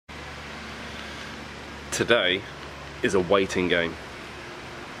Today is a waiting game.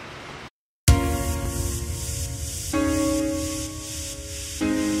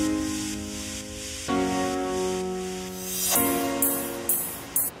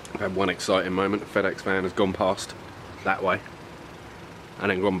 I've had one exciting moment. A FedEx van has gone past that way and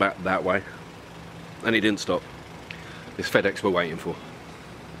then gone back that way, and he didn't stop. This FedEx we're waiting for.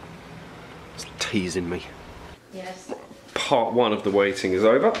 It's teasing me. Yes. Part one of the waiting is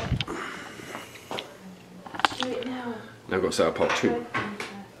over. Do it now. Now I've got to set up part two.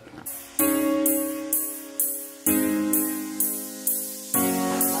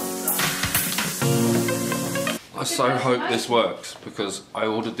 I so hope this works, because I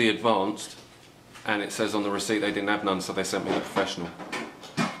ordered the advanced and it says on the receipt they didn't have none, so they sent me the professional.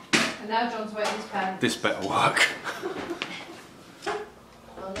 And now John's waiting his pan. This better work. I'll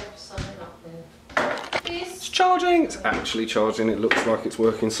have to sum it up then. It's charging! It's actually charging. It looks like it's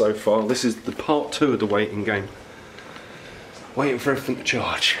working so far. This is the part two of the waiting game. Waiting for everything to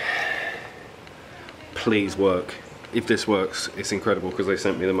charge. Please work. If this works, it's incredible, because they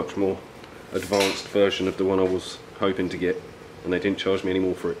sent me the much more advanced version of the one I was hoping to get, and they didn't charge me any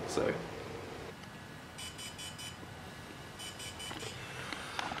more for it, so.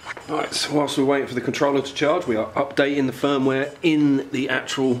 Alright, so whilst we're waiting for the controller to charge, we are updating the firmware in the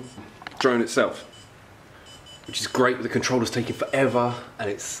actual drone itself, which is great, but the controller's taking forever, and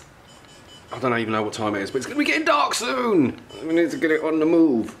it's, I don't even know what time it is, but it's going to be getting dark soon! We need to get it on the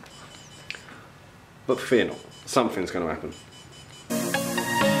move. But fear not, something's going to happen.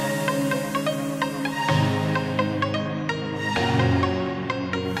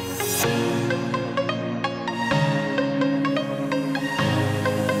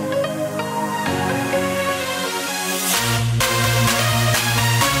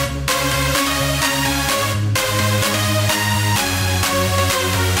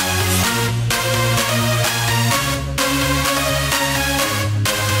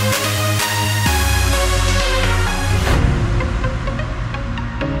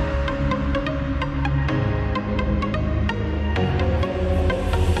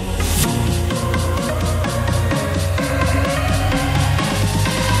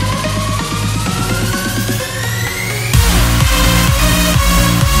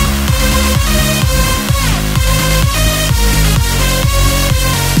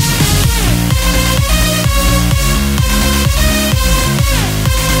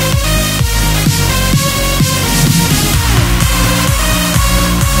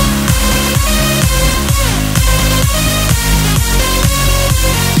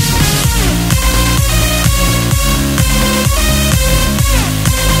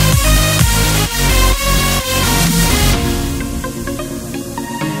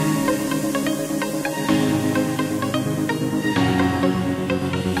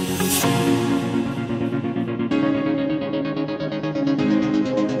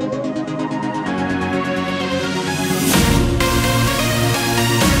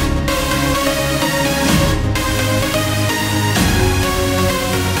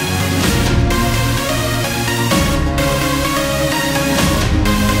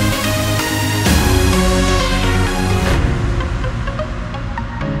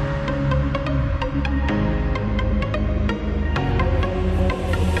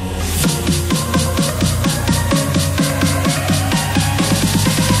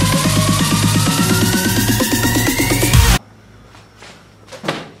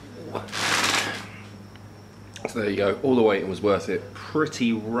 So there you go, all the waiting was worth it.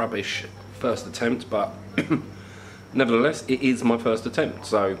 Pretty rubbish first attempt, but nevertheless, it is my first attempt.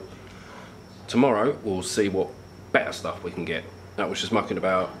 So tomorrow we'll see what better stuff we can get. That was just mucking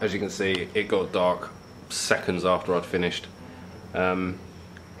about. As you can see, it got dark seconds after I'd finished. I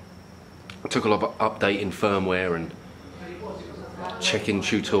took a lot of updating firmware and checking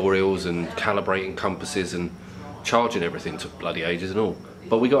tutorials and calibrating compasses and charging everything. Took bloody ages and all.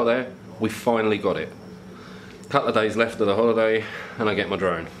 But we got there, we finally got it. Couple of days left of the holiday and I get my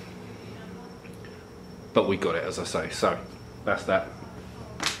drone, but we got it, as I say. So that's that.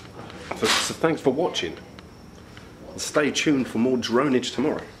 So thanks for watching, and stay tuned for more dronage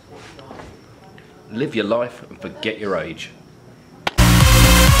tomorrow. Live your life and forget your age.